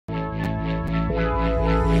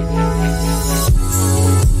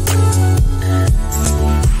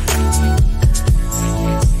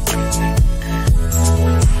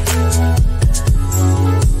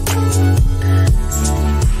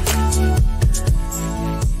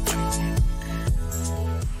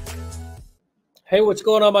Hey, what's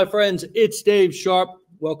going on, my friends? It's Dave Sharpe.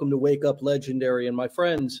 Welcome to Wake Up Legendary. And my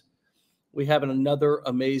friends, we have another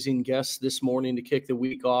amazing guest this morning to kick the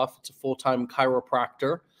week off. It's a full-time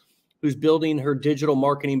chiropractor who's building her digital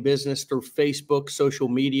marketing business through Facebook, social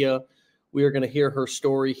media. We are going to hear her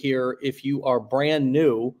story here. If you are brand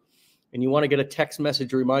new and you want to get a text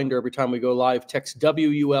message reminder every time we go live, text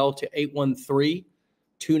WUL to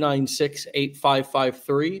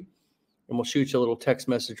 813-296-8553, and we'll shoot you a little text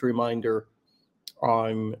message reminder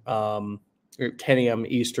on 10 a.m.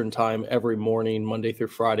 Eastern time every morning, Monday through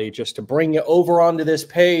Friday, just to bring you over onto this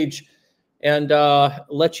page and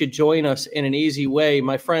let you join us in an easy way.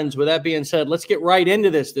 My friends, with that being said, let's get right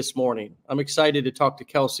into this morning. I'm excited to talk to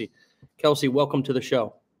Kelsey. Kelsey, welcome to the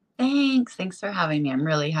show. Thanks. Thanks for having me. I'm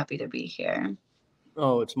really happy to be here.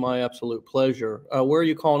 Oh, it's my absolute pleasure. Where are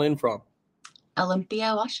you calling in from?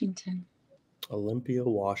 Olympia, Washington. Olympia,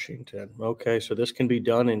 Washington. Okay, so this can be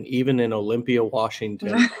done even in Olympia,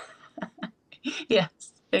 Washington.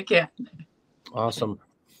 Yes, it can. Awesome.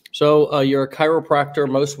 So you're a chiropractor.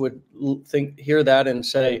 Most would hear that and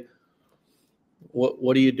say,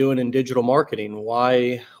 "What are you doing in digital marketing?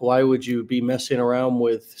 Why would you be messing around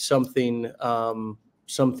with something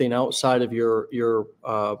outside of your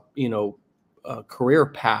career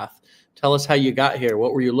path?" Tell us how you got here.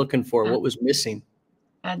 What were you looking for? What was missing?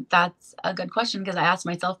 And that's a good question, because I asked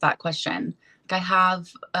myself that question. Like, I have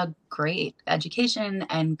a great education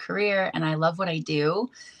and career, and I love what I do,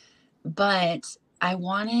 but I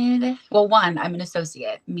wanted, well, one, I'm an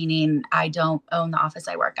associate, meaning I don't own the office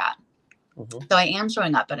I work at. Mm-hmm. So I am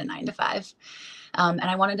showing up at a 9 to 5. And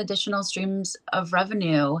I wanted additional streams of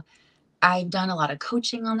revenue. I've done a lot of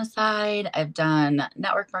coaching on the side. I've done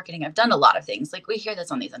network marketing. I've done a lot of things. Like, we hear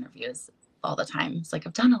this on these interviews all the time. It's like,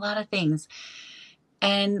 I've done a lot of things.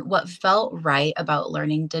 And what felt right about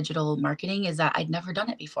learning digital marketing is that I'd never done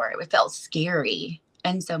it before. It felt scary.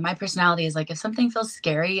 And so my personality is like, if something feels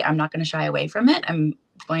scary, I'm not going to shy away from it. I'm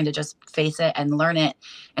going to just face it and learn it.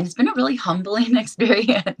 And it's been a really humbling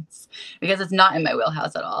experience because it's not in my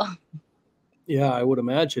wheelhouse at all. Yeah, I would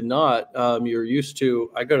imagine not. You're used to,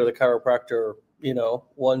 I go to the chiropractor,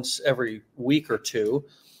 once every week or two,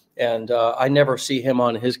 and I never see him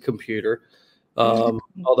on his computer.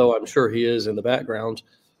 Although I'm sure he is in the background.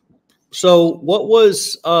 So what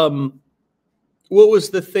was the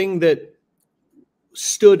thing that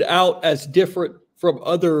stood out as different from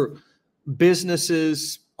other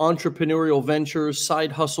businesses, entrepreneurial ventures,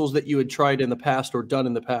 side hustles that you had tried in the past or done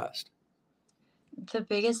in the past? The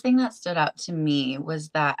biggest thing that stood out to me was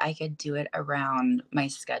that I could do it around my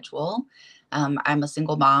schedule. I'm a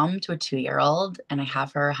single mom to a 2-year-old, and I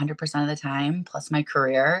have her 100% of the time, plus my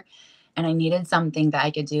career. And I needed something that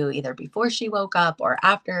I could do either before she woke up or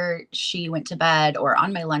after she went to bed or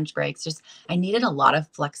on my lunch breaks. Just, I needed a lot of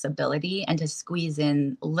flexibility and to squeeze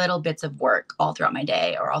in little bits of work all throughout my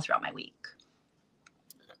day or all throughout my week.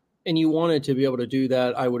 And you wanted to be able to do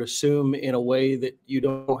that, I would assume, in a way that you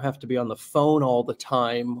don't have to be on the phone all the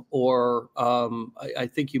time. Or I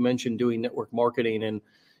think you mentioned doing network marketing, and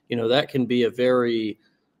that can be a very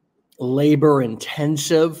labor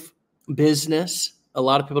intensive business. A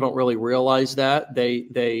lot of people don't really realize that.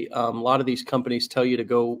 They a lot of these companies tell you to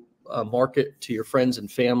go market to your friends and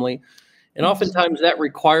family. And oftentimes that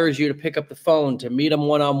requires you to pick up the phone, to meet them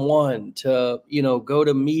one-on-one, to, go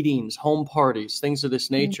to meetings, home parties, things of this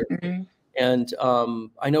nature. Mm-hmm. And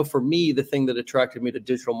I know for me, the thing that attracted me to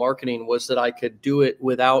digital marketing was that I could do it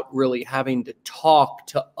without really having to talk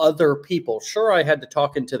to other people. Sure, I had to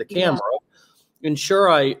talk into the camera, and sure,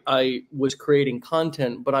 I was creating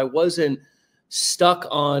content, but I wasn't stuck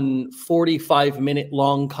on 45-minute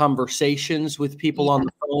long conversations with people on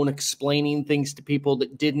the phone, explaining things to people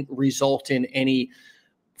that didn't result in any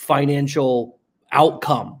financial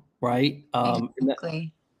outcome, right?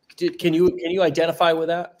 Exactly. Can you identify with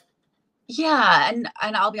that? Yeah, and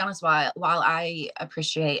I'll be honest, while I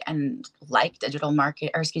appreciate and like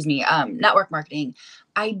network marketing,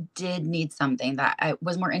 I did need something that I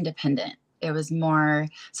was more independent. It was more,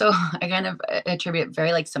 so I kind of attribute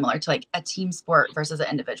very similar to like a team sport versus an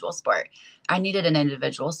individual sport. I needed an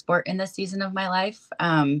individual sport in this season of my life.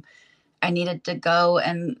 I needed to go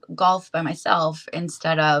and golf by myself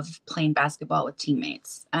instead of playing basketball with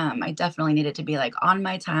teammates. I definitely needed to be on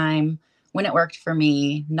my time when it worked for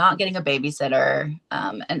me, not getting a babysitter,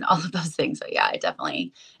 and all of those things. So yeah, I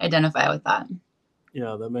definitely identify with that.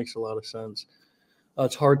 Yeah, that makes a lot of sense.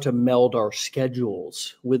 It's hard to meld our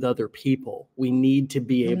schedules with other people. We need to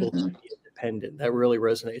be able to be independent. That really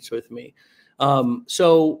resonates with me.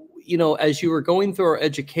 So, as you were going through our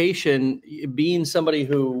education, being somebody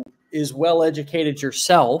who is well educated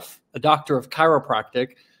yourself, a doctor of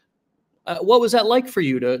chiropractic, what was that like for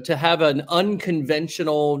you to have an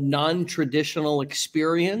unconventional, non-traditional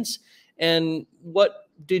experience? And what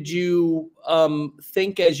did you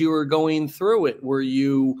think as you were going through it?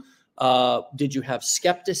 Did you have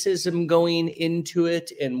skepticism going into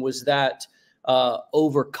it? And was that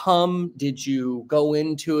overcome? Did you go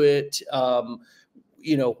into it,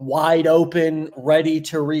 wide open, ready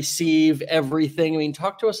to receive everything? I mean,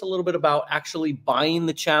 talk to us a little bit about actually buying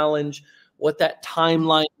the challenge, what that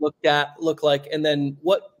timeline looked like, and then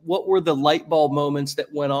what were the light bulb moments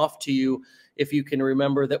that went off to you, if you can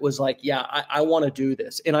remember, that was like, yeah, I want to do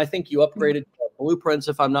this. And I think you upgraded blueprints,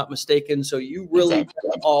 if I'm not mistaken. So you really went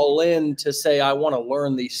all in to say, I want to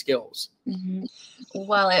learn these skills. Mm-hmm.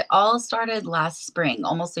 Well, it all started last spring,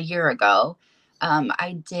 almost a year ago.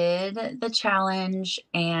 I did the challenge,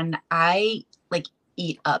 and I like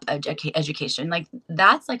eat up education. Like,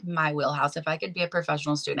 that's like my wheelhouse. If I could be a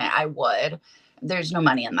professional student, I would. There's no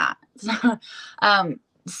money in that.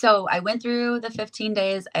 So I went through the 15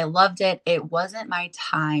 days. I loved it. It wasn't my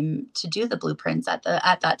time to do the blueprints at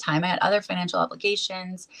that time. I had other financial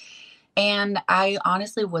obligations, and I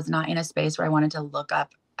honestly was not in a space where I wanted to look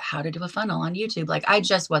up how to do a funnel on YouTube. Like, I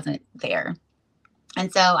just wasn't there.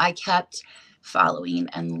 And so I kept following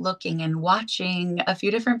and looking and watching a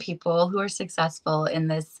few different people who are successful in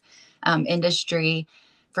this industry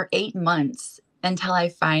for 8 months, until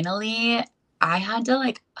I had to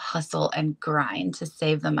like hustle and grind to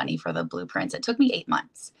save the money for the blueprints. It took me 8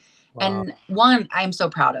 months. Wow. And I'm so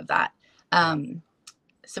proud of that.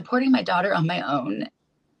 Supporting my daughter on my own,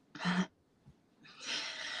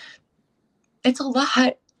 it's a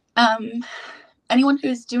lot. Anyone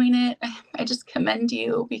who's doing it, I just commend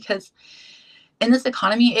you, because in this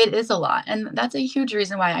economy, it is a lot. And that's a huge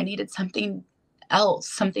reason why I needed something else,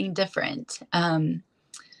 something different.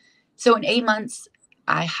 So in 8 months,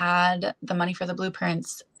 I had the money for the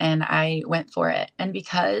blueprints, and I went for it. And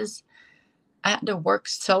because I had to work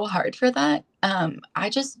so hard for that, I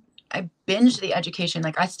binged the education.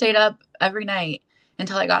 Like, I stayed up every night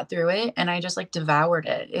until I got through it, and I just like devoured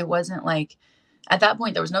it. It wasn't like, at that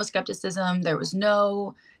point, there was no skepticism. There was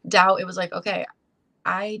no doubt. It was like, okay,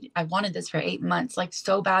 I wanted this for 8 months, like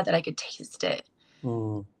so bad that I could taste it.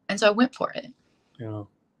 And so I went for it. Yeah.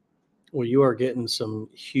 Well, you are getting some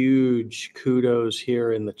huge kudos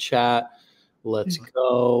here in the chat. Let's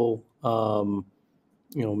go.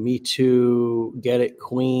 Me too. Get it,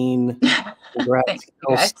 queen. Congrats,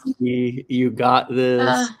 Kelsey. You got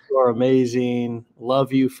this. You are amazing.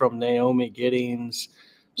 Love you, from Naomi Giddings.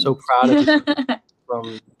 So proud of you.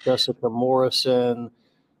 From Jessica Morrison.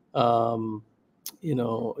 You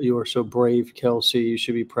are so brave, Kelsey. You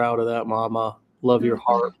should be proud of that, mama. Love your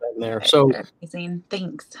heart in there. So amazing.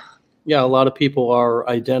 Thanks. Yeah, a lot of people are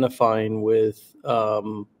identifying with,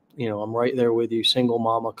 I'm right there with you, single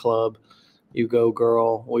mama club. You go,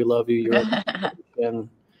 girl. We love you. You're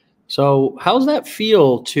So how's that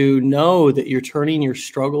feel to know that you're turning your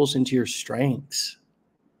struggles into your strengths?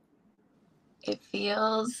 It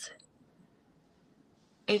feels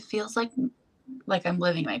like I'm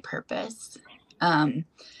living my purpose.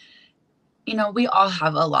 We all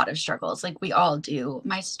have a lot of struggles. Like, we all do.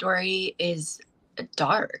 My story is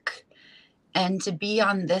dark. And to be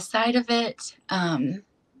on this side of it,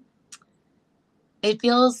 it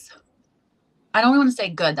feels, I don't want to say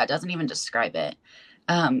good. That doesn't even describe it.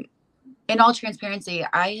 In all transparency,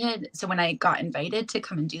 so when I got invited to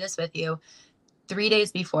come and do this with you, 3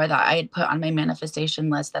 days before that, I had put on my manifestation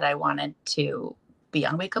list that I wanted to be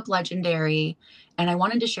on Wake Up Legendary. And I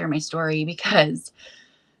wanted to share my story, because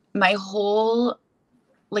the whole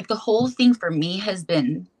thing for me has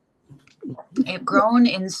been, I've grown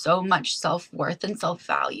in so much self-worth and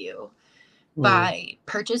self-value by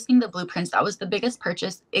purchasing the blueprints. That was the biggest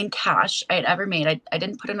purchase in cash I had ever made. I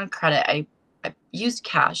didn't put it on credit. I used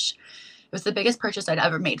cash. It was the biggest purchase I'd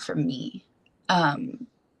ever made for me. And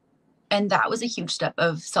that was a huge step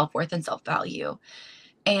of self-worth and self-value.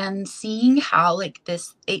 And seeing how like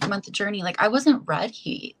this 8-month journey, like, I wasn't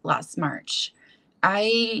ready last March.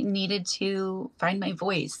 I needed to find my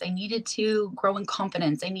voice. I needed to grow in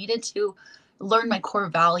confidence. I needed to learn my core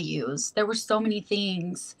values. There were so many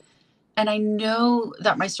things. And I know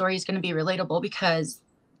that my story is going to be relatable, because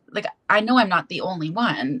like, I know I'm not the only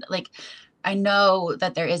one. Like, I know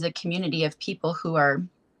that there is a community of people who are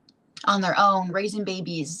on their own, raising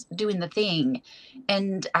babies, doing the thing.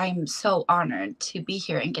 And I'm so honored to be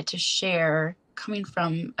here and get to share, coming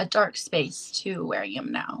from a dark space to where I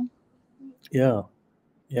am now. Yeah.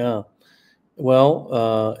 Yeah.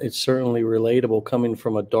 Well, it's certainly relatable, coming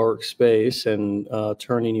from a dark space and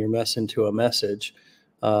turning your mess into a message.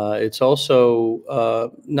 It's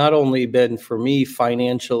also not only been for me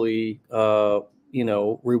financially,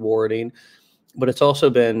 rewarding, but it's also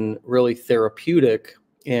been really therapeutic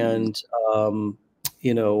and,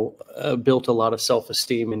 built a lot of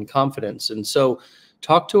self-esteem and confidence. And so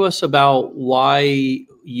talk to us about why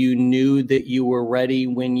you knew that you were ready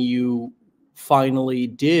when you finally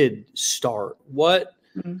did start.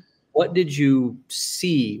 Mhm. What did you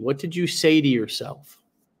see? What did you say to yourself?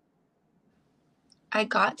 I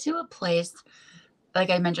got to a place, like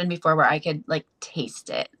I mentioned before, where I could like taste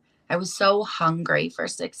it. I was so hungry for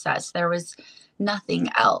success. There was nothing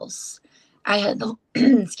else. I had,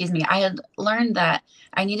 excuse me, I had learned that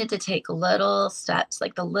I needed to take little steps,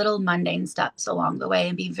 like the little mundane steps along the way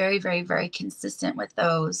and be very, very, very consistent with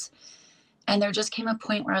those. And there just came a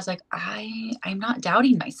point where I was like, I'm not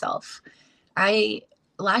doubting myself. I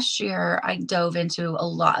Last year I dove into a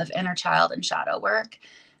lot of inner child and shadow work.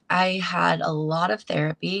 I had a lot of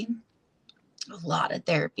therapy,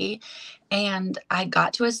 and I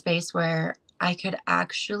got to a space where I could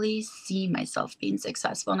actually see myself being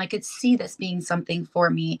successful and I could see this being something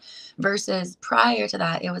for me versus prior to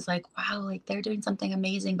that it was like, wow, like they're doing something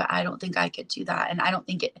amazing, but I don't think I could do that, and I don't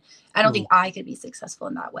Mm, think I could be successful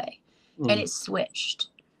in that way. And mm. it switched,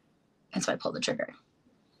 and so I pulled the trigger.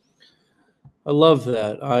 I love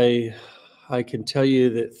that. I can tell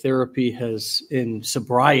you that therapy has in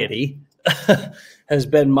sobriety has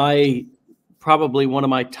been my probably one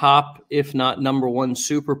of my top, if not number one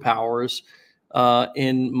superpowers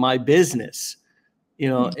in my business.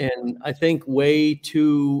 And I think way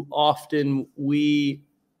too often we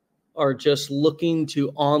are just looking to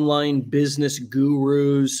online business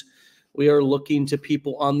gurus. We are looking to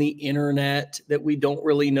people on the internet that we don't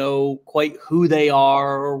really know quite who they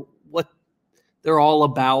are or what they're all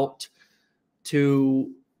about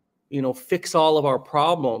to, fix all of our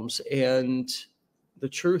problems. And the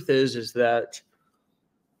truth is that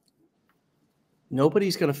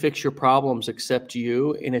nobody's going to fix your problems except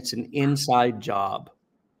you. And it's an inside job.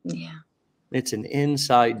 Yeah. It's an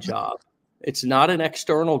inside job. It's not an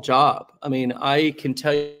external job. I mean, I can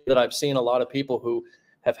tell you that I've seen a lot of people who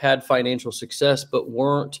have had financial success, but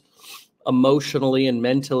weren't emotionally and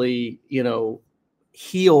mentally,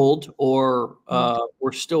 healed, or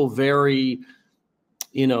were still very,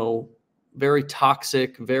 very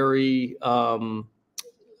toxic, very, uh,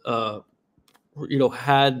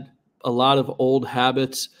 had a lot of old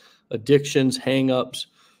habits, addictions, hangups,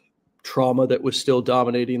 trauma that was still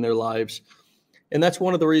dominating their lives. And that's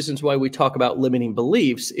one of the reasons why we talk about limiting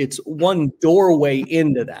beliefs. It's one doorway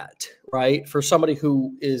into that, right? For somebody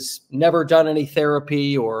who is never done any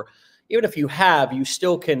therapy, or even if you have, you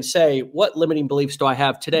still can say, what limiting beliefs do I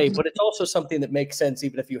have today? But it's also something that makes sense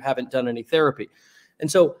even if you haven't done any therapy.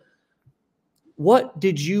 And so what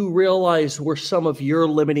did you realize were some of your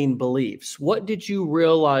limiting beliefs? What did you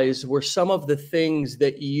realize were some of the things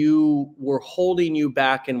that you were holding you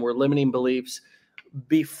back and were limiting beliefs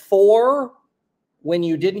before, when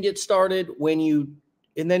you didn't get started, and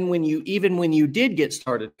then when you did get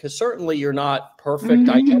started? Because certainly you're not perfect.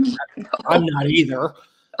 I know I'm No. not either.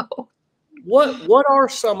 No. What are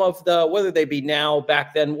some of the, whether they be now,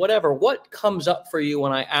 back then, whatever, what comes up for you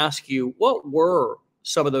when I ask you, what were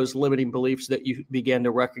some of those limiting beliefs that you began to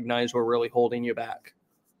recognize were really holding you back?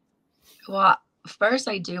 Well, first,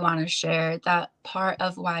 I do want to share that part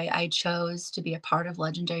of why I chose to be a part of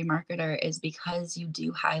Legendary Marketer is because you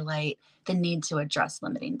do highlight the need to address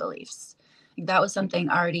limiting beliefs. Like, that was something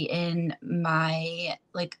already in my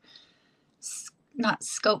like not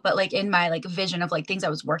scope, but like in my like vision of like things I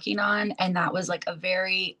was working on, and that was like a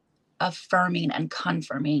very affirming and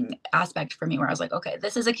confirming aspect for me where I was like, okay,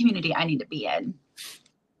 this is a community I need to be in.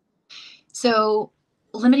 So,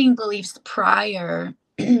 limiting beliefs prior,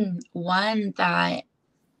 one that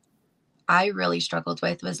I really struggled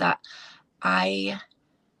with was that I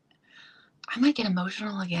I might get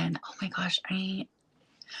emotional again. Oh my gosh, I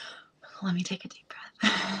let me take a deep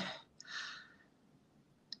breath.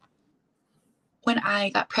 When I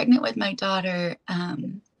got pregnant with my daughter,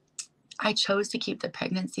 I chose to keep the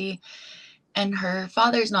pregnancy, and her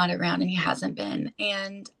father's not around and he hasn't been.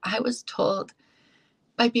 And I was told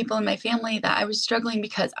by people in my family that I was struggling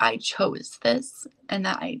because I chose this, and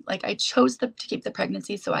that I chose to keep the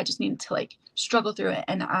pregnancy, so I just needed to like struggle through it,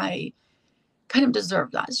 and I kind of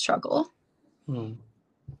deserve that struggle. Hmm.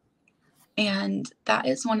 And that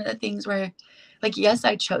is one of the things where, like, yes,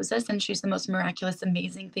 I chose this and she's the most miraculous,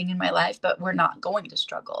 amazing thing in my life, but we're not going to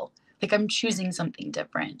struggle. Like, I'm choosing something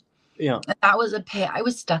different. Yeah. And that was a pit I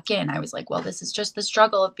was stuck in. I was like, well, this is just the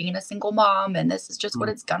struggle of being a single mom, and this is just what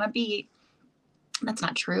Hmm. it's gonna be. That's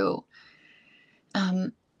not true.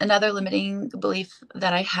 Another limiting belief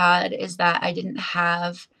that I had is that I didn't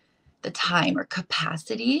have the time or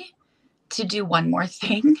capacity to do one more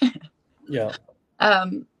thing. Yeah.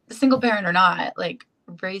 Single parent or not, like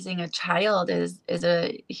raising a child is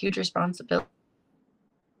a huge responsibility.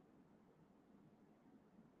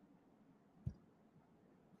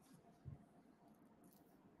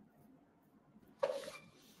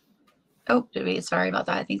 Oh, sorry about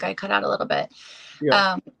that. I think I cut out a little bit.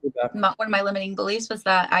 Yeah. One of my limiting beliefs was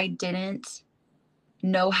that I didn't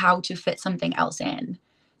know how to fit something else in.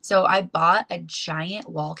 So I bought a giant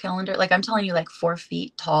wall calendar. Like I'm telling you, like 4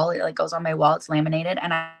 feet tall. It like goes on my wall. It's laminated.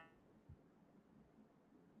 And I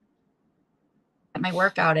get my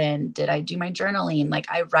workout in. Did I do my journaling? Like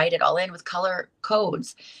I write it all in with color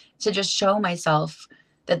codes to just show myself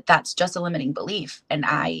that that's just a limiting belief. And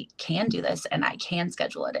I can do this and I can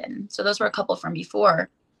schedule it in. So those were a couple from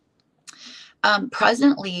before.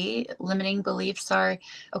 Presently, limiting beliefs are,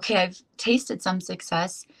 okay, I've tasted some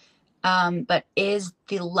success, but is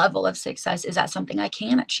the level of success, is that something I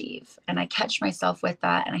can achieve? And I catch myself with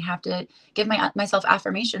that, and I have to give myself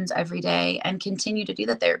affirmations every day and continue to do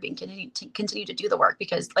the therapy and continue to do the work,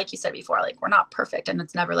 because like you said before, like we're not perfect and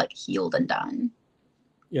it's never like healed and done.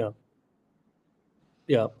 Yeah.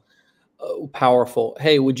 Yeah. Powerful.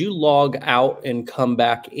 Hey, would you log out and come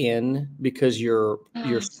back in, because your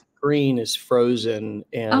screen is frozen?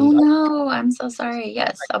 And oh no, I'm so sorry.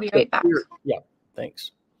 Yes, I'll be right back. Yeah,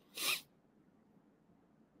 thanks.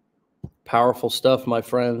 Powerful stuff, my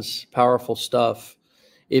friends. Powerful stuff.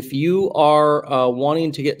 If you are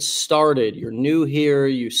wanting to get started, you're new here,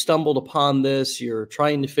 you stumbled upon this, you're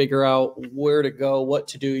trying to figure out where to go, what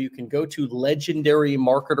to do, you can go to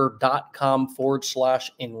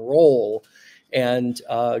legendarymarketer.com/enroll and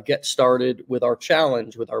get started with our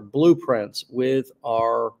challenge, with our blueprints, with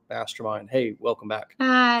our mastermind. Hey, welcome back.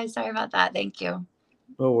 Hi, sorry about that. Thank you.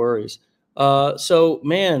 No worries. So,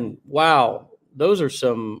 man, wow, those are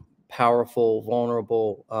some powerful,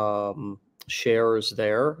 vulnerable shares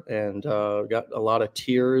there, and got a lot of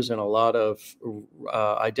tears and a lot of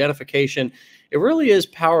identification. It really is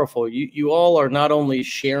powerful. You all are not only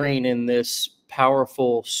sharing in this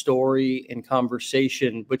powerful story and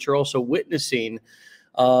conversation, but you're also witnessing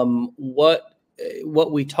what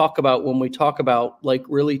we talk about when we talk about like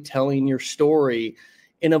really telling your story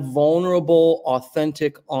in a vulnerable,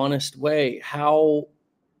 authentic, honest way. How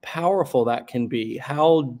powerful that can be,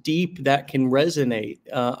 how deep that can resonate.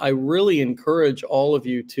 I really encourage all of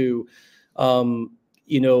you to,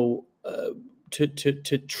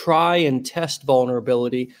 to try and test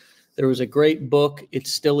vulnerability. There was a great book, it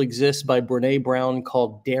still exists, by Brene Brown,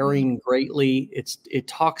 called Daring Greatly. It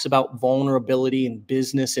talks about vulnerability in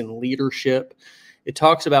business and leadership. It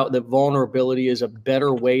talks about that vulnerability is a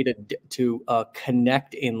better way to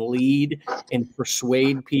connect and lead and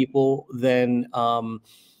persuade people than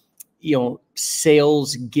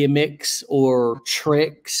sales gimmicks or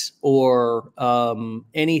tricks or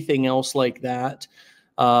anything else like that.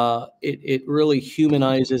 It really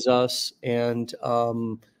humanizes us, and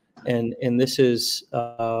this is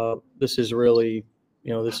really,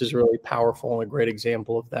 this is really powerful and a great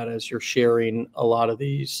example of that, as you're sharing a lot of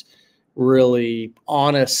these really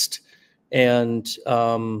honest and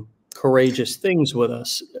courageous things with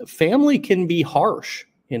us. Family can be harsh,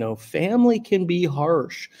 family can be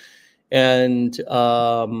harsh. And,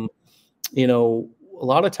 a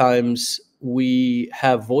lot of times we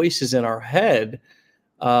have voices in our head,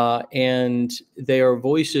 and they are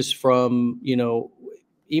voices from,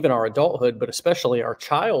 even our adulthood, but especially our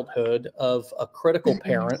childhood, of a critical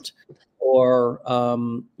parent or,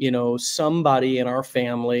 somebody in our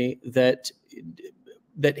family that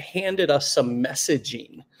handed us some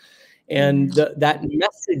messaging. And that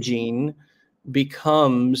messaging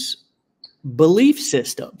becomes belief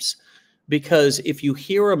systems. Because if you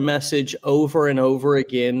hear a message over and over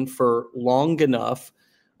again for long enough,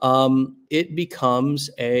 it becomes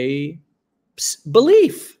a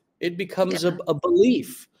belief. It becomes a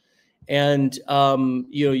belief. And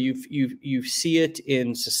you see it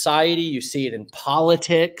in society, you see it in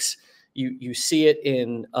politics, you see it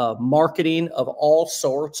in marketing of all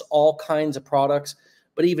sorts, all kinds of products,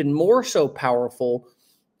 but even more so powerful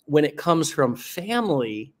when it comes from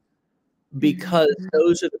family, because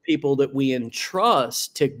those are the people that we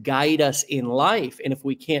entrust to guide us in life. And if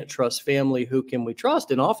we can't trust family, who can we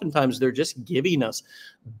trust? And oftentimes they're just giving us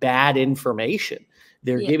bad information.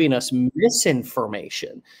 They're giving us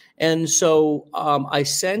misinformation. And so I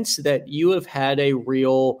sense that you have had a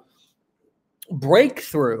real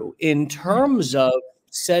breakthrough in terms of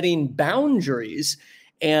setting boundaries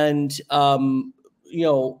and,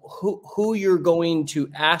 who you're going to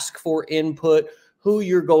ask for input, who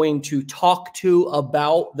you're going to talk to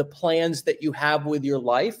about the plans that you have with your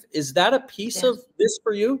life. Is that a piece of this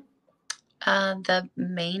for you? The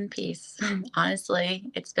main piece, honestly,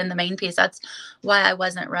 it's been the main piece. That's why I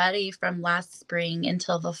wasn't ready from last spring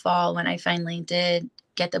until the fall when I finally did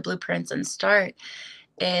get the blueprints and start.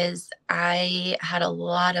 Is I had a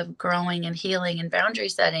lot of growing and healing and boundary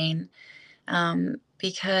setting,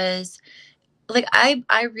 because like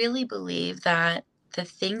I really believe that the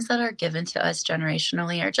things that are given to us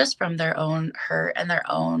generationally are just from their own hurt and their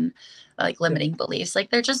own like limiting beliefs. Like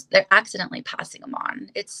they're accidentally passing them on.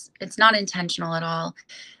 It's not intentional at all.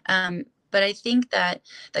 But I think that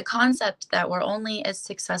the concept that we're only as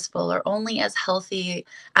successful or only as healthy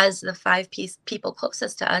as the people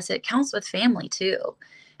closest to us, it counts with family too.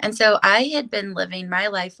 And so I had been living my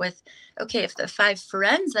life with, okay, if the 5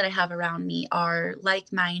 friends that I have around me are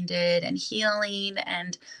like-minded and healing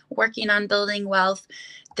and working on building wealth,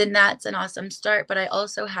 then that's an awesome start. But I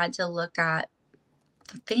also had to look at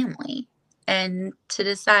the family and to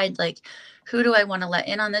decide, like, who do I want to let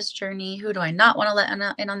in on this journey? Who do I not want to let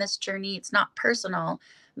in on this journey? It's not personal,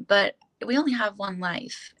 but we only have one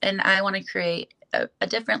life, and I want to create a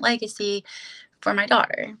different legacy for my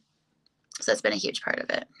daughter. So that's been a huge part of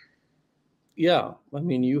it. Yeah. I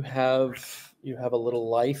mean, you have a little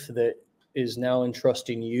life that is now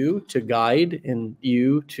entrusting you to guide and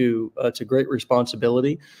you to, it's a great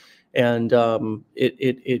responsibility. And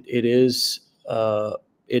it is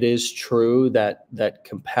true that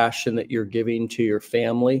compassion that you're giving to your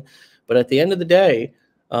family. But at the end of the day,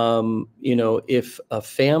 if a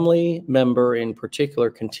family member in particular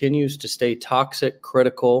continues to stay toxic,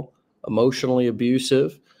 critical, emotionally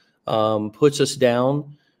abusive, puts us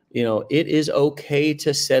down, it is okay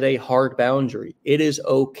to set a hard boundary. It is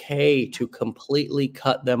okay to completely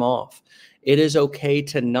cut them off. It is okay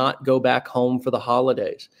to not go back home for the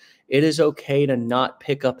holidays. It is okay to not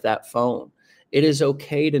pick up that phone. It is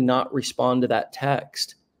okay to not respond to that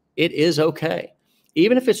text. It is okay.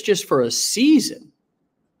 Even if it's just for a season,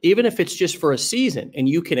 and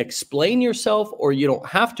you can explain yourself or you don't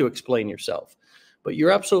have to explain yourself. But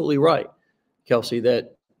you're absolutely right, Kelsey,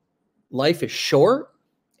 that life is short,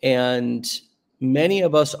 and many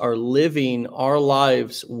of us are living our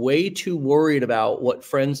lives way too worried about what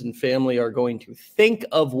friends and family are going to think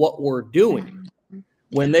of what we're doing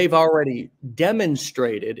when they've already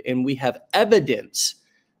demonstrated and we have evidence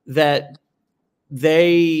that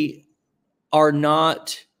they are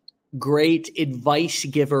not great advice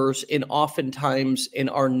givers and oftentimes and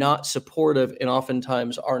are not supportive and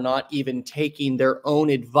oftentimes are not even taking their own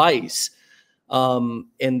advice.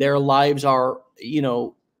 And their lives are,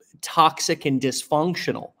 toxic and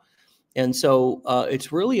dysfunctional. And so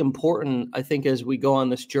it's really important, I think, as we go on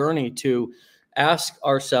this journey to ask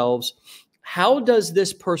ourselves, how does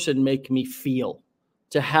this person make me feel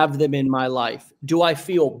to have them in my life? Do I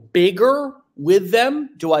feel bigger with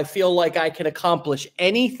them? Do I feel like I can accomplish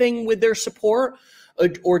anything with their support?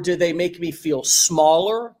 Or do they make me feel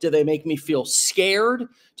smaller? Do they make me feel scared?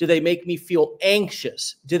 Do they make me feel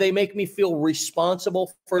anxious? Do they make me feel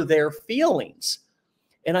responsible for their feelings?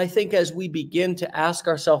 And I think as we begin to ask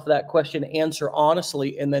ourselves that question, answer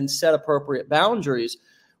honestly, and then set appropriate boundaries,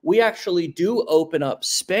 we actually do open up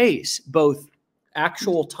space, both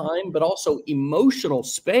actual time, but also emotional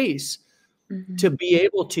space, to be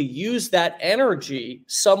able to use that energy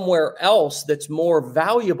somewhere else that's more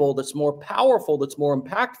valuable, that's more powerful, that's more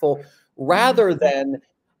impactful, rather than,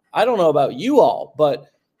 I don't know about you all, but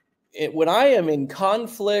when I am in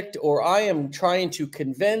conflict or I am trying to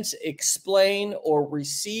convince, explain, or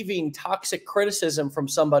receiving toxic criticism from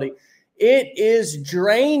somebody, it is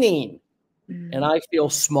draining and I feel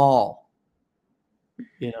small.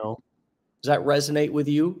 Does that resonate with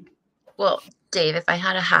you? Well, Dave, if I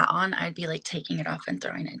had a hat on, I'd be like taking it off and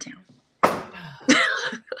throwing it down.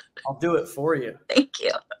 I'll do it for you. Thank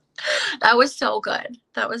you. That was so good.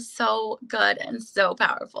 That was so good and so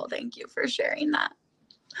powerful. Thank you for sharing that.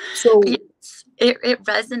 So yes, it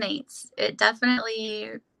resonates. It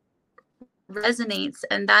definitely resonates.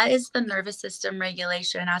 And that is the nervous system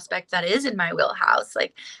regulation aspect that is in my wheelhouse.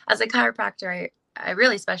 Like as a chiropractor, I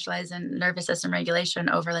really specialize in nervous system regulation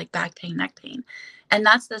over like back pain, neck pain. And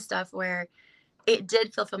that's the stuff where it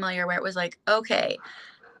did feel familiar, where it was like, okay,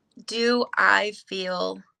 do I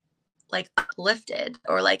feel like uplifted,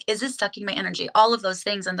 or like, is this sucking my energy? All of those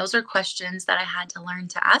things. And those are questions that I had to learn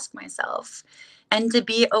to ask myself and to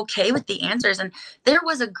be okay with the answers. And there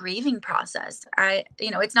was a grieving process.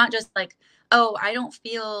 It's not just like, oh, I don't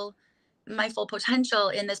feel my full potential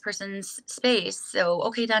in this person's space, so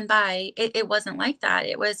okay, done, bye. It wasn't like that.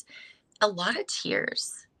 It was a lot of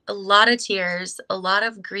tears, a lot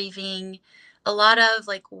of grieving, a lot of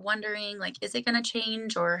like wondering, like, is it going to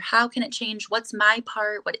change, or how can it change? What's my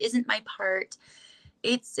part? What isn't my part?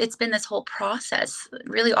 It's been this whole process,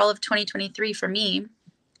 really all of 2023 for me.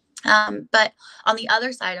 But on the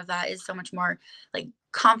other side of that is so much more like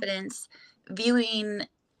confidence, viewing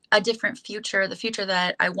a different future, the future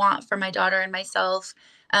that I want for my daughter and myself.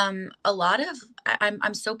 A lot of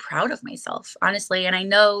I'm so proud of myself, honestly, and I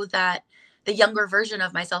know that the younger version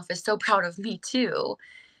of myself is so proud of me too,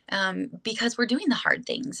 because we're doing the hard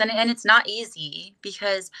things, and it's not easy,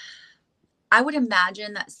 because I would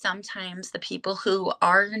imagine that sometimes the people who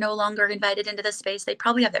are no longer invited into the space, they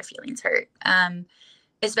probably have their feelings hurt.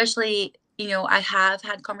 Especially, I have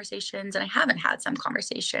had conversations and I haven't had some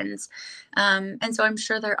conversations. And so I'm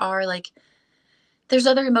sure there's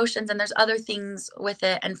other emotions and there's other things with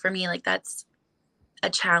it. And for me, like, that's a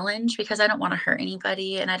challenge, because I don't want to hurt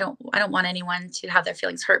anybody, and I don't want anyone to have their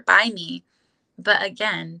feelings hurt by me. But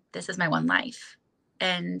again, this is my one life,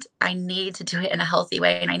 and I need to do it in a healthy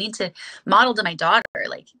way. And I need to model to my daughter,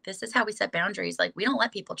 like, this is how we set boundaries. Like, we don't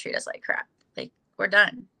let people treat us like crap. Like, we're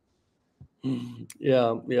done.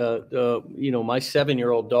 Yeah, yeah. My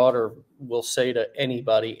 7-year-old daughter will say to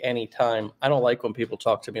anybody, anytime, I don't like when people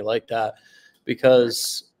talk to me like that,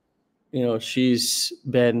 because, she's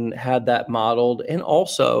had that modeled. And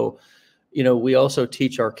also, we also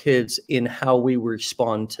teach our kids in how we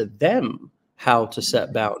respond to them, how to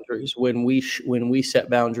set boundaries when we set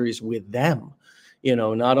boundaries with them,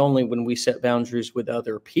 not only when we set boundaries with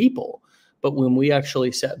other people, but when we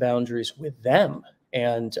actually set boundaries with them.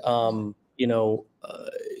 And,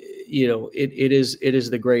 it is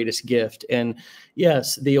the greatest gift. And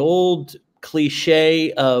yes, the old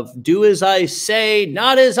cliche of do as I say,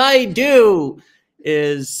 not as I do,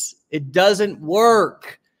 it doesn't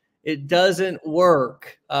work. It doesn't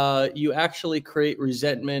work. You actually create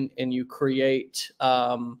resentment, and you create,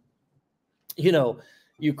 you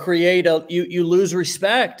lose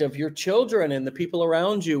respect of your children and the people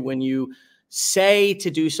around you when you say to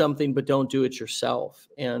do something but don't do it yourself.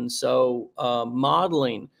 And so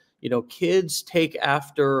modeling, kids take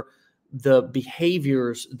after the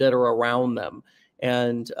behaviors that are around them.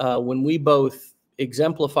 And when we both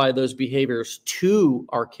exemplify those behaviors to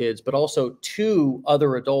our kids, but also to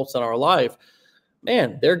other adults in our life,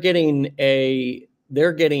 man, they're getting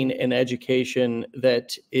an education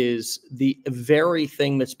that is the very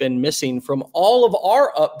thing that's been missing from all of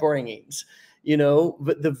our upbringings.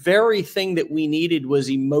 But the very thing that we needed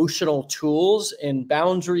was emotional tools and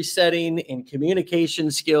boundary setting and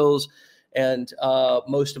communication skills. And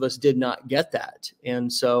most of us did not get that.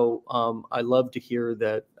 And so I love to hear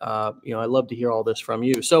that, I love to hear all this from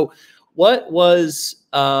you. So what was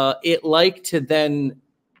it like to then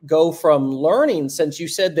go from learning, since you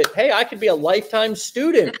said that, hey, I could be a lifetime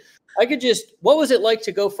student? What was it like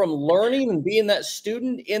to go from learning and being that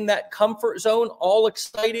student in that comfort zone, all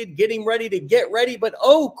excited, getting ready to get ready, but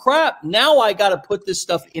oh crap, now I got to put this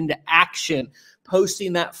stuff into action,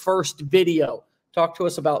 posting that first video. Talk to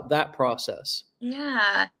us about that process.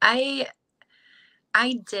 Yeah, I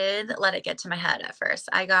did let it get to my head at first.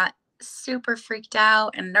 I got super freaked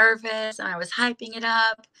out and nervous, and I was hyping it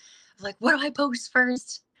up. I was like, what do I post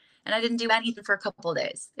first? And I didn't do anything for a couple of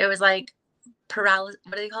days. It was like paralysis.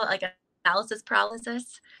 What do they call it? Like analysis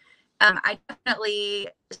paralysis. I definitely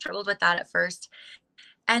struggled with that at first.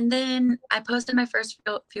 And then I posted my first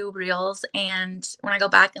few reels, and when I go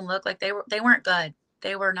back and look, like, they weren't good.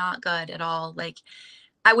 They were not good at all. Like,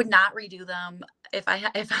 I would not redo them. If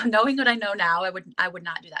I'm knowing what I know now, I would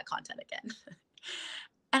not do that content again.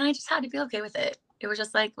 And I just had to be okay with it. It was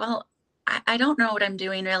just like, well, I don't know what I'm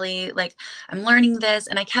doing really. Like, I'm learning this,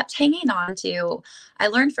 and I kept hanging on to. I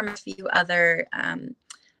learned from a few other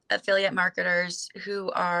affiliate marketers who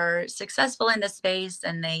are successful in this space,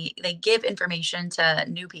 and they give information to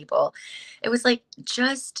new people. It was like,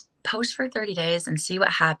 just post for 30 days and see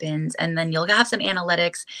what happens, and then you'll have some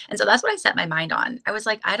analytics. And so that's what I set my mind on. I was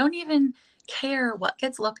like, I don't even care what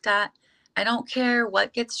gets looked at. I don't care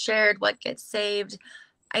what gets shared, what gets saved.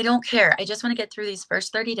 I don't care. I just want to get through these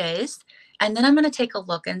first 30 days. And then I'm going to take a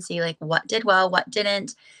look and see, like, what did well, what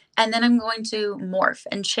didn't. And then I'm going to morph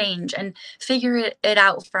and change and figure it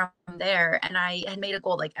out from there. And I had made a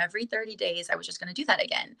goal, like, every 30 days, I was just going to do that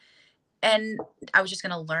again. And I was just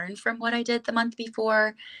going to learn from what I did the month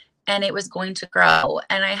before, and it was going to grow.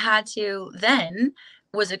 And I had to then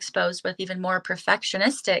was exposed with even more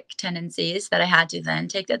perfectionistic tendencies that I had to then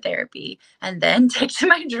take to therapy and then take to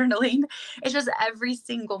my journaling. It's just every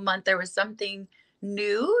single month there was something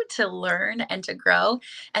new to learn and to grow.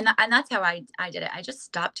 And that's how I did it. I just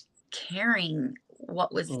stopped caring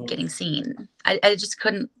what was getting seen. I just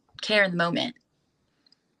couldn't care in the moment.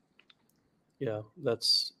 Yeah,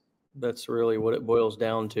 that's really what it boils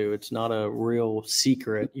down to. It's not a real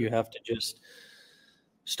secret. You have to just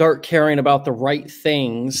start caring about the right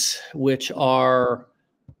things, which are,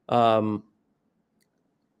 um,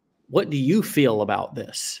 what do you feel about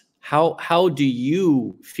this? How do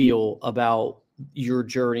you feel about your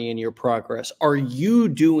journey and your progress? Are you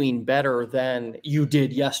doing better than you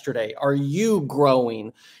did yesterday? Are you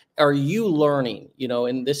growing? Are you learning? You know,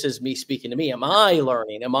 and this is me speaking to me. Am I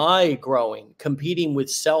learning? Am I growing? Competing with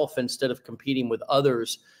self instead of competing with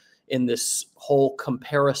others in this whole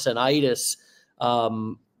comparisonitis,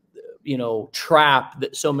 um, you know, trap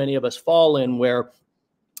that so many of us fall in, where,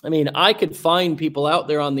 I mean, I could find people out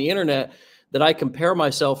there on the internet that I compare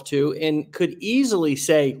myself to and could easily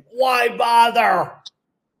say, why bother?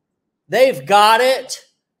 They've got it.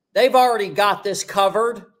 They've already got this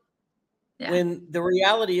covered. Yeah. When the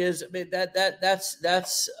reality is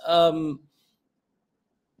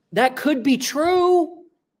that could be true.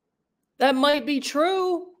 That might be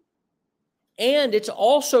true. And it's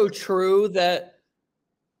also true that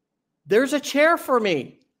there's a chair for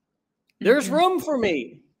me. There's room for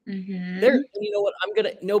me. There, you know what?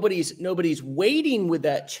 Nobody's waiting with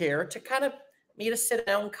that chair to kind of me to sit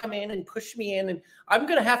down, come in and push me in. And I'm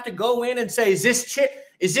going to have to go in and say, is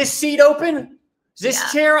this seat open? Is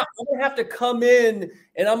this chair? I'm going to have to come in,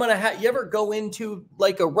 and I'm going to have, you ever go into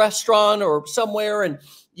like a restaurant or somewhere and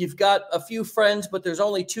you've got a few friends, but there's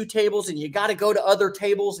only 2 tables and you got to go to other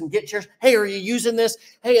tables and get chairs. Hey, are you using this?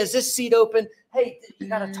 Hey, is this seat open? Hey, you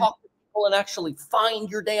got to talk to people and actually find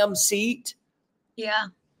your damn seat. Yeah.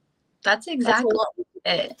 That's exactly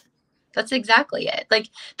it. That's exactly it. Like,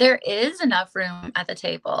 there is enough room at the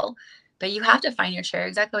table, but you have to find your chair.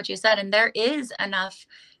 Exactly what you said. And there is enough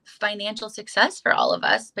financial success for all of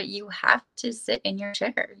us, but you have to sit in your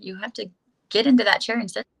chair. You have to get into that chair and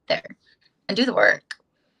sit there and do the work.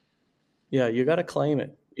 Yeah, you got to claim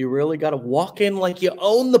it. You really got to walk in like you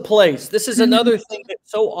own the place. This is another thing that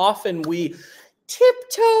so often we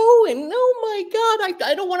tiptoe and, oh my God,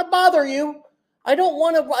 I don't want to bother you. I don't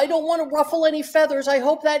want to ruffle any feathers. I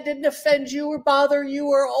hope that didn't offend you or bother you,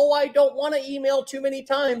 or, oh, I don't want to email too many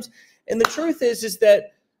times. And the truth is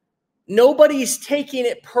that nobody's taking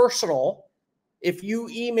it personal. If you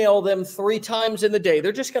email them 3 times in the day,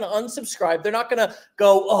 they're just going to unsubscribe. They're not going to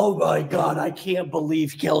go, oh my God, I can't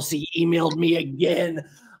believe Kelsey emailed me again.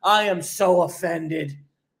 I am so offended,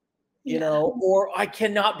 you know, or I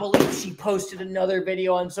cannot believe she posted another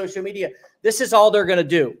video on social media. This is all they're going to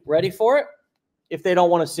do. Ready for it? If they don't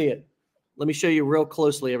want to see it. Let me show you real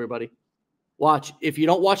closely, everybody. Watch. If you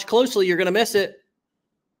don't watch closely, you're going to miss it.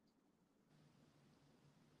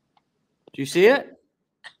 Do you see it?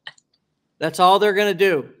 That's all they're going to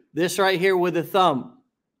do. This right here with the thumb.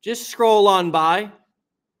 Just scroll on by.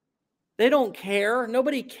 They don't care.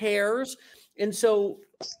 Nobody cares. And so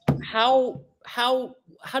how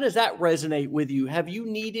does that resonate with you? Have you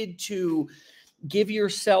needed to give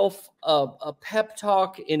yourself a pep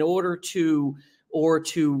talk in order to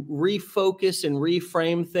refocus and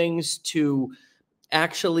reframe things to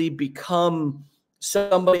actually become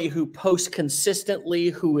somebody who posts consistently,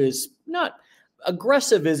 who is not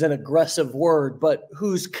aggressive is an aggressive word, but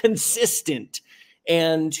who's consistent,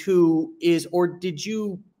 and who is,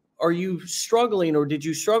 are you struggling, or did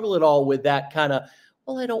you struggle at all with that kind of,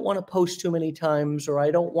 well, I don't want to post too many times, or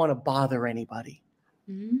I don't want to bother anybody?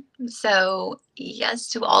 So yes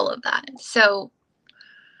to all of that. So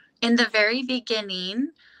in the very beginning,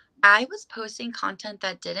 I was posting content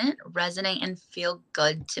that didn't resonate and feel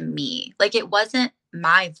good to me. Like, it wasn't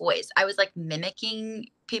my voice. I was like mimicking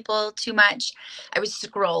people too much. I was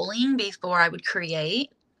scrolling before I would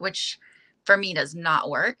create, which for me does not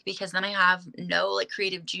work, because then I have no like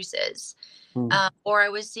creative juices. Or I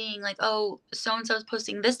was seeing like, oh, so-and-so is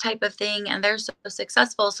posting this type of thing and they're so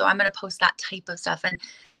successful, so I'm going to post that type of stuff. And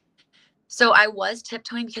so I was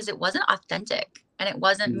tiptoeing because it wasn't authentic and it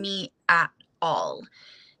wasn't me at all.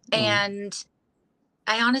 And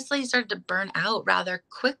I honestly started to burn out rather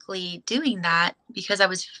quickly doing that, because I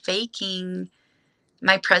was faking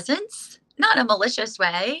my presence, not in a malicious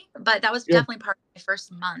way, but that was definitely part of my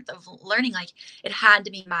first month of learning, like, it had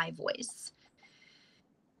to be my voice.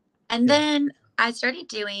 And then I started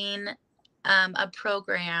doing a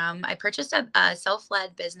program. I purchased a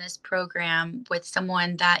self-led business program with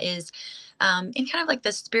someone that is in kind of like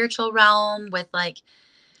the spiritual realm, with like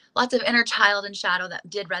lots of inner child and shadow, that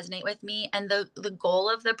did resonate with me. And the goal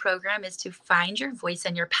of the program is to find your voice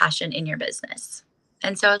and your passion in your business.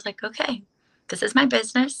 And so I was like, okay, this is my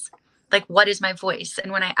business. Like, what is my voice?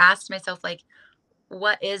 And when I asked myself, like,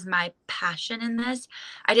 what is my passion in this?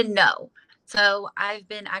 I didn't know. So I've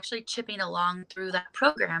been actually chipping along through that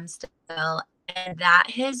program still. And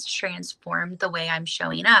that has transformed the way I'm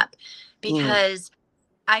showing up, because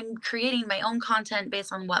I'm creating my own content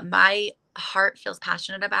based on what my heart feels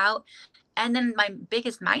passionate about. And then my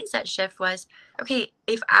biggest mindset shift was, okay,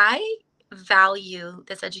 if I value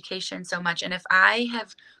this education so much, and if I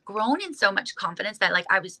have grown in so much confidence that like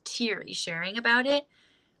I was teary sharing about it,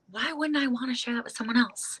 why wouldn't I want to share that with someone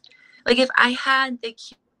else? Like if I had the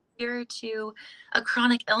cure to a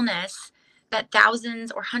chronic illness that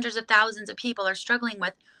thousands or hundreds of thousands of people are struggling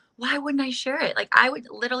with, why wouldn't I share it? Like I would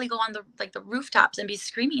literally go on the rooftops and be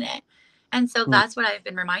screaming it. And so that's what I've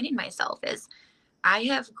been reminding myself is I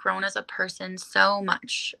have grown as a person so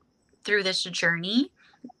much through this journey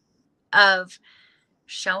of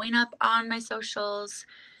showing up on my socials.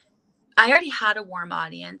 I already had a warm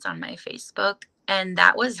audience on my Facebook, and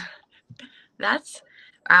that's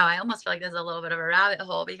wow, I almost feel like there's a little bit of a rabbit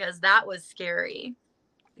hole because that was scary.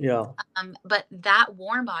 Yeah. But that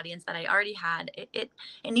warm audience that I already had, it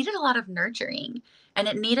needed a lot of nurturing, and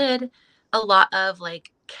it needed a lot of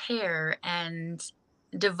like care and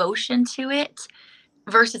devotion to it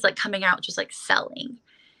versus like coming out just like selling.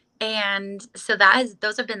 And so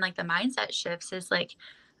those have been like the mindset shifts is like,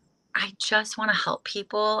 I just want to help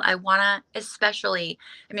people. I want to, especially,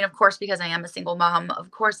 I mean, of course, because I am a single mom,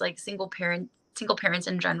 of course, like single parents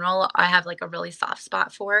in general, I have like a really soft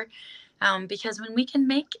spot for, because when we can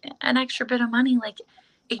make an extra bit of money, like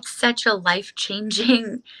it's such a life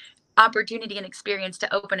changing opportunity and experience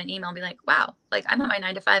to open an email and be like, wow, like I'm at my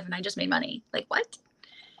 9 to 5 and I just made money. Like what?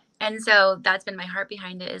 And so that's been my heart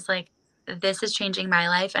behind it is like, this is changing my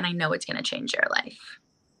life and I know it's going to change your life.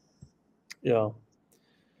 Yeah.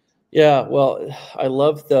 Yeah, well, I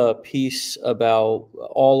love the piece about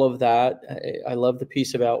all of that. I love the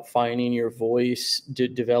piece about finding your voice,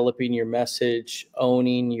 developing your message,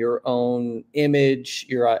 owning your own image,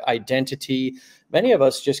 your identity. Many of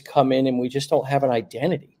us just come in and we just don't have an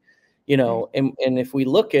identity, you know, and if we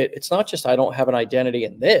look at, it's not just I don't have an identity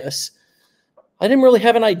in this. I didn't really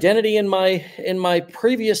have an identity in my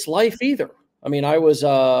previous life either. I mean, I was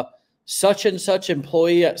a such and such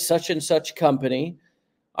employee at such and such company.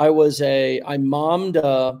 I mommed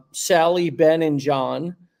Sally, Ben, and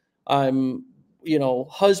John. I'm,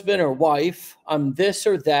 husband or wife. I'm this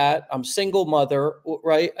or that. I'm single mother,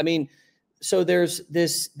 right? I mean, so there's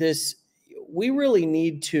this, we really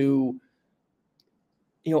need to,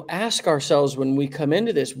 ask ourselves when we come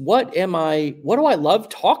into this, what do I love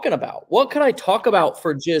talking about? What can I talk about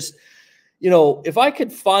for just, if I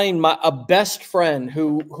could find a best friend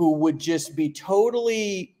who would just be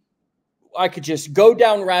totally, I could just go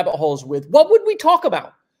down rabbit holes with, what would we talk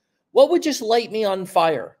about? What would just light me on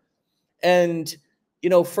fire? And,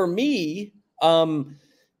 for me,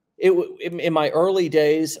 in my early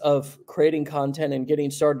days of creating content and getting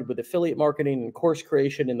started with affiliate marketing and course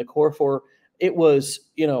creation in the core four, it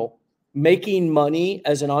was, making money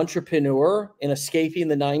as an entrepreneur and escaping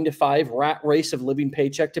the 9 to 5 rat race of living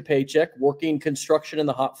paycheck to paycheck, working construction in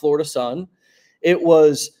the hot Florida sun. It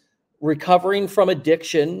was recovering from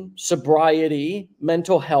addiction, sobriety,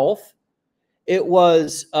 mental health. It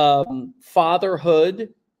was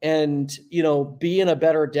fatherhood and, being a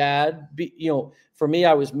better dad. For me,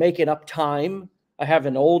 I was making up time. I have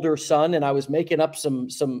an older son and I was making up some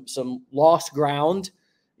lost ground,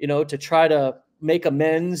 to try to make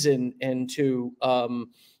amends and to,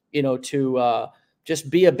 just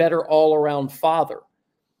be a better all around father.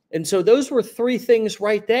 And so those were 3 things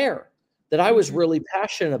right there that I was really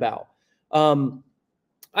passionate about.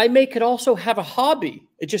 I could also have a hobby.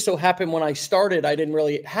 It just so happened when I started, I didn't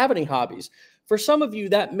really have any hobbies. For some of you,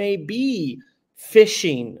 that may be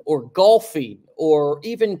fishing or golfing or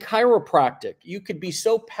even chiropractic. You could be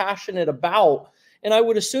so passionate about, and I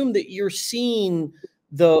would assume that you're seeing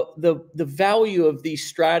the value of these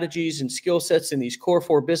strategies and skill sets and these core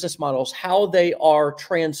 4 business models, how they are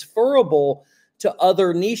transferable to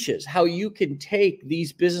other niches, how you can take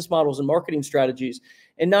these business models and marketing strategies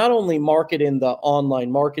and not only market in the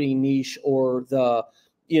online marketing niche or the,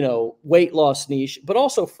 weight loss niche, but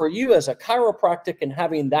also for you as a chiropractic and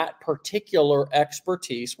having that particular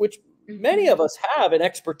expertise, which many of us have an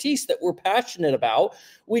expertise that we're passionate about.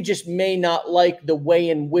 We just may not like the way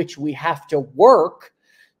in which we have to work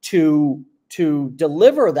to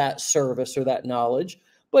deliver that service or that knowledge.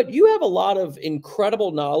 But you have a lot of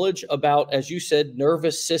incredible knowledge about, as you said,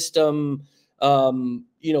 nervous system,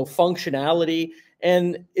 functionality.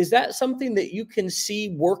 And is that something that you can see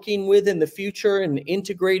working with in the future and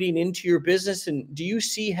integrating into your business? And do you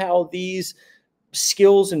see how these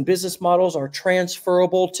skills and business models are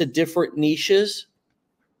transferable to different niches?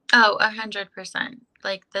 Oh, 100%.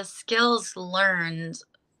 Like the skills learned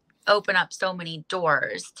open up so many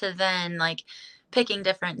doors to then like picking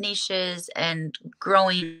different niches and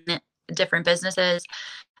growing different businesses.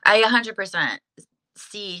 I 100%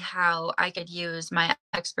 see how I could use my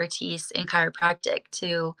expertise in chiropractic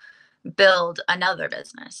to build another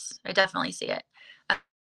business. I definitely see it.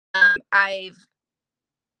 I've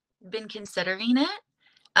been considering it,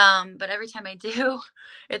 but every time I do,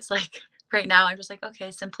 it's like right now I'm just like, okay,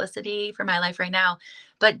 simplicity for my life right now.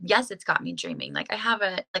 But yes, it's got me dreaming. Like I have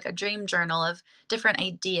a dream journal of different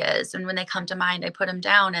ideas, and when they come to mind, I put them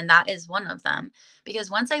down, and that is one of them.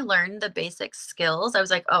 Because once I learned the basic skills, I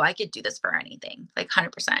was like, oh, I could do this for anything, like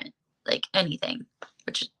 100%, like anything,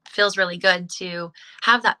 which feels really good to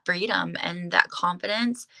have that freedom and that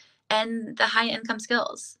confidence and the high income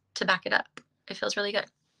skills to back it up. It feels really good.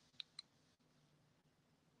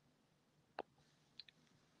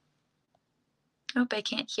 Hope I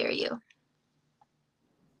can't hear you.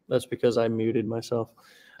 That's because I muted myself.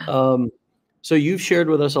 So you've shared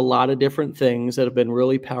with us a lot of different things that have been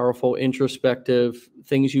really powerful, introspective,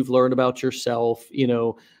 things you've learned about yourself, you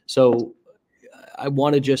know. So I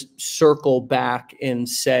want to just circle back and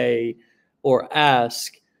say, or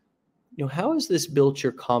ask, you know, how has this built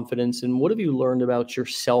your confidence, and what have you learned about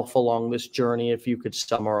yourself along this journey, if you could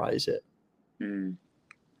summarize it?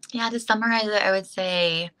 Yeah, to summarize it, I would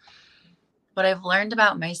say what I've learned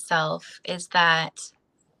about myself is that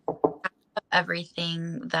I have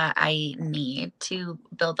everything that I need to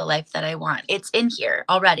build the life that I want. It's in here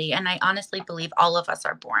already. And I honestly believe all of us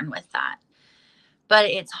are born with that. But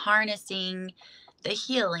it's harnessing the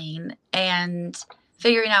healing and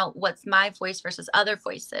figuring out what's my voice versus other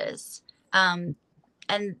voices. Um,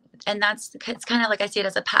 and that's, it's kind of like I see it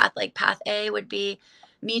as a path. Like path A would be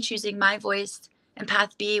me choosing my voice, and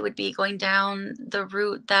path B would be going down the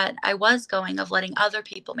route that I was going of letting other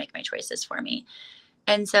people make my choices for me.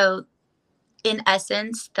 And so in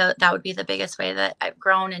essence, that would be the biggest way that I've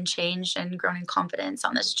grown and changed and grown in confidence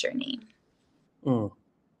on this journey. Mm.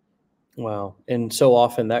 Wow. And so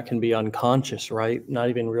often that can be unconscious, right? Not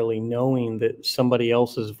even really knowing that somebody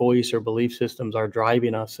else's voice or belief systems are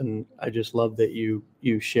driving us. And I just love that you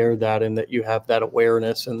shared that, and that you have that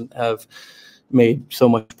awareness and have made so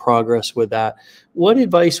much progress with that. What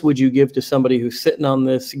advice would you give to somebody who's sitting on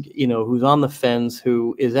this, you know, who's on the fence,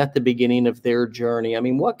 who is at the beginning of their journey? I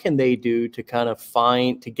mean, what can they do to kind of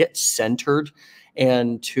to get centered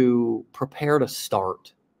and to prepare to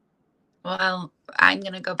start? Well, I'm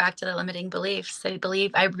going to go back to the limiting beliefs.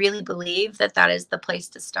 I really believe that that is the place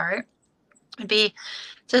to start. Would be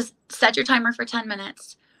just set your timer for 10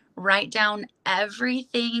 minutes. Write down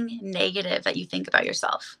everything negative that you think about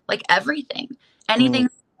yourself, like everything, Mm, anything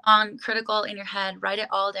on critical in your head, write it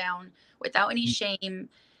all down without any shame.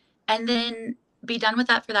 And then be done with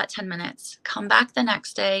that for that 10 minutes. Come back the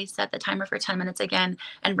next day, set the timer for 10 minutes again,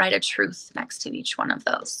 and write a truth next to each one of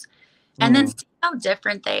those. And then mm, see how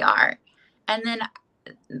different they are. And then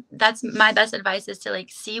that's my best advice, is to like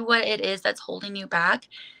see what it is that's holding you back,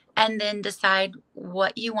 and then decide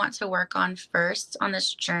what you want to work on first on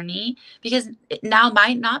this journey, because now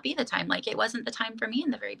might not be the time. Like it wasn't the time for me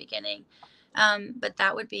in the very beginning. But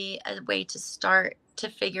that would be a way to start to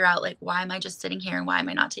figure out, like, why am I just sitting here and why am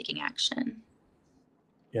I not taking action?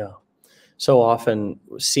 yeah. So often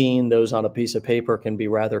seeing those on a piece of paper can be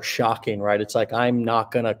rather shocking, right? It's like, I'm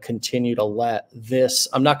not going to continue to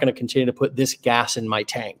I'm not going to continue to put this gas in my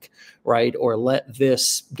tank, right? Or let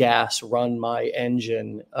this gas run my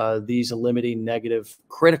engine. These limiting, negative,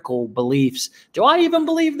 critical beliefs. Do I even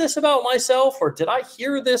believe this about myself? Or did I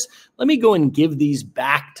hear this? Let me go and give these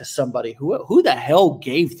back to somebody. Who the hell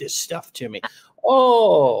gave this stuff to me?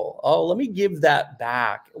 Oh, let me give that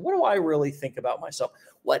back. What do I really think about myself?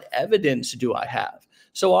 What evidence do I have?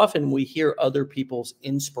 So often we hear other people's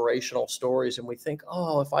inspirational stories and we think,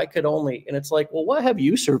 oh, if I could only, and it's like, well, what have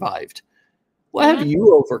you survived? What have Yeah.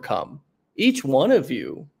 you overcome? Each one of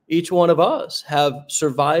you, each one of us have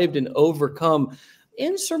survived and overcome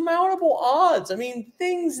insurmountable odds. I mean,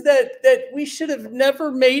 things that we should have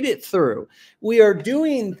never made it through. We are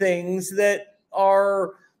doing things that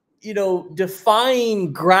are, you know,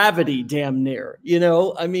 defying gravity damn near. You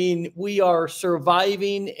know, I mean, we are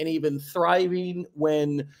surviving and even thriving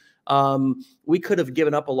when we could have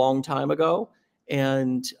given up a long time ago.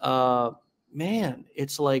 And man,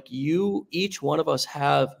 it's like each one of us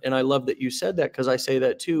have, and I love that you said that, because I say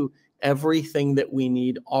that too, everything that we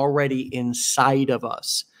need already inside of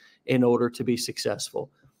us in order to be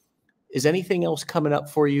successful. Is anything else coming up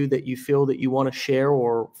for you that you feel that you want to share,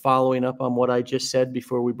 or following up on what I just said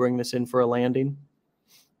before we bring this in for a landing?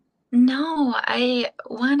 No, I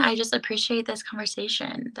just appreciate this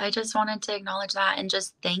conversation. I just wanted to acknowledge that and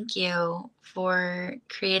just thank you for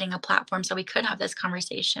creating a platform so we could have this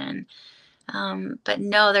conversation. But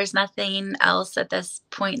no, there's nothing else at this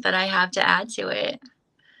point that I have to add to it.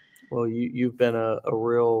 Well, you've been a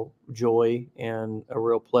real joy and a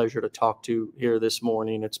real pleasure to talk to here this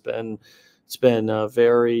morning. It's been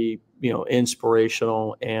very,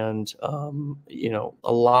 inspirational, and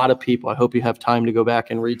a lot of people. I hope you have time to go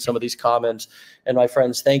back and read some of these comments. And my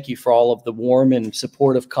friends, thank you for all of the warm and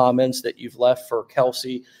supportive comments that you've left for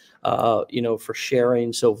Kelsey. For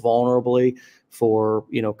sharing so vulnerably, for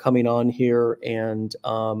coming on here and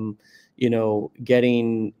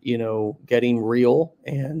getting real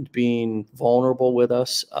and being vulnerable with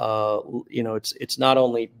us. It's not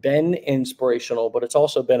only been inspirational, but it's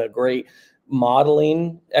also been a great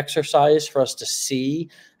modeling exercise for us to see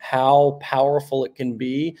how powerful it can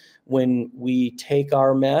be when we take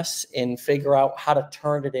our mess and figure out how to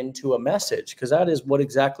turn it into a message, because that is what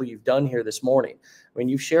exactly you've done here this morning. I mean,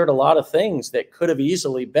 you've shared a lot of things that could have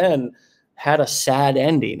easily had a sad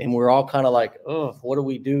ending, and we're all kind of like, oh, what do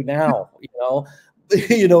we do now?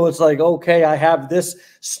 It's like, okay, I have this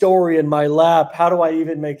story in my lap. How do I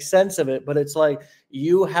even make sense of it? But it's like,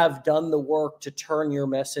 you have done the work to turn your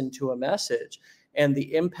mess into a message, and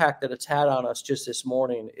the impact that it's had on us just this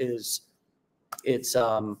morning it's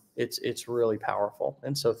really powerful.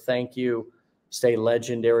 And so thank you. Stay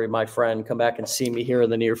legendary, my friend. Come back and see me here in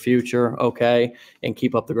the near future. Okay. And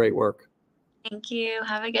keep up the great work. Thank you.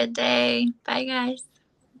 Have a good day. Bye, guys.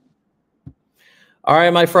 All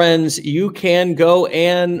right, my friends, you can go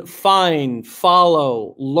and find,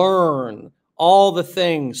 follow, learn all the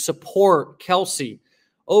things, support Kelsey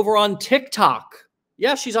over on TikTok.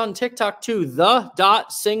 Yeah, she's on TikTok too.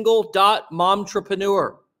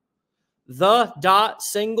 The.single.momtrepreneur.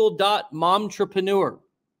 The.single.momtrepreneur.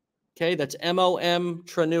 Okay, that's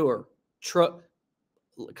M-O-M-treneur. Kind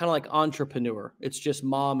of like entrepreneur. It's just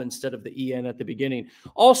mom instead of the EN at the beginning.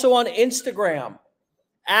 Also on Instagram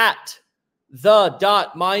at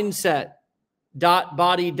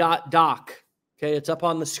the.mindset.body.doc. Okay, it's up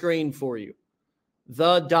on the screen for you.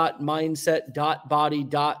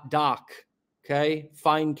 The.mindset.body.doc. Okay,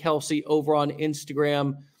 find Kelsey over on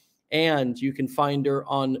Instagram, and you can find her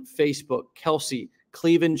on Facebook, Kelsey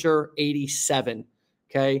Clevenger 87.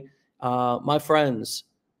 Okay, my friends,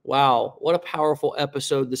 wow, what a powerful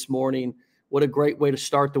episode this morning. What a great way to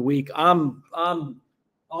start the week. I'm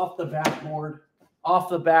off the backboard,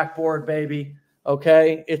 baby.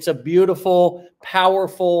 Okay. It's a beautiful,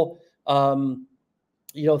 powerful, thing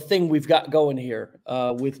we've got going here,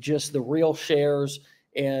 with just the real shares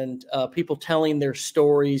and, people telling their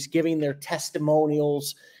stories, giving their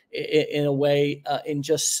testimonials in a way, in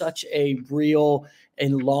just such a real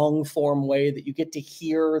and long form way that you get to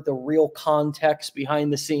hear the real context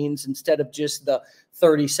behind the scenes instead of just the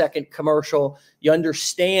 30-second commercial. You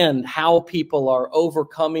understand how people are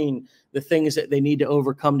overcoming the things that they need to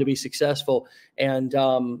overcome to be successful, and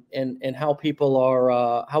how people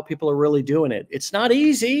are really doing it. It's not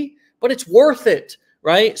easy, but it's worth it,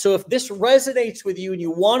 right? So if this resonates with you and you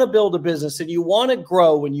want to build a business and you want to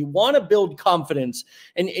grow and you want to build confidence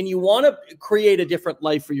and you want to create a different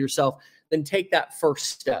life for yourself, then take that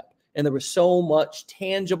first step. And there was so much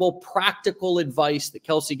tangible, practical advice that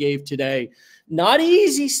Kelsey gave today. Not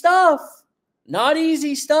easy stuff,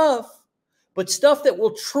 but stuff that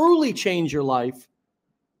will truly change your life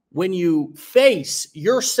when you face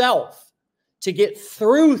yourself to get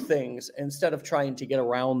through things instead of trying to get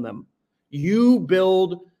around them. You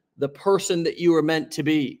build the person that you are meant to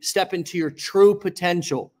be. Step into your true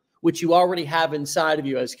potential, which you already have inside of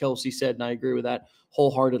you, as Kelsey said, and I agree with that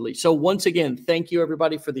wholeheartedly. So once again, thank you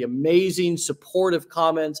everybody for the amazing supportive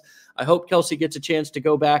comments. I hope Kelsey gets a chance to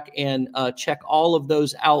go back and check all of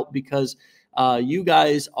those out, because you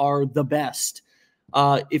guys are the best.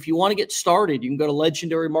 If you want to get started, you can go to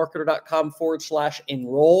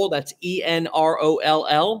legendarymarketer.com/enroll. That's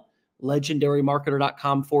ENROLL.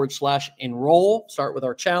 legendarymarketer.com/enroll. Start with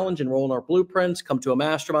our challenge, enroll in our blueprints, come to a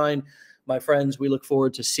mastermind. My friends, we look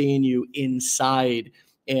forward to seeing you inside,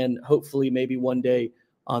 and hopefully maybe one day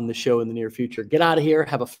on the show in the near future. Get out of here.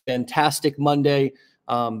 Have a fantastic Monday.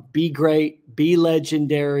 Be great. Be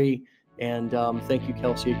legendary. And thank you,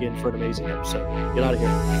 Kelsey, again for an amazing episode. Get out of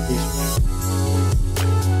here. Peace.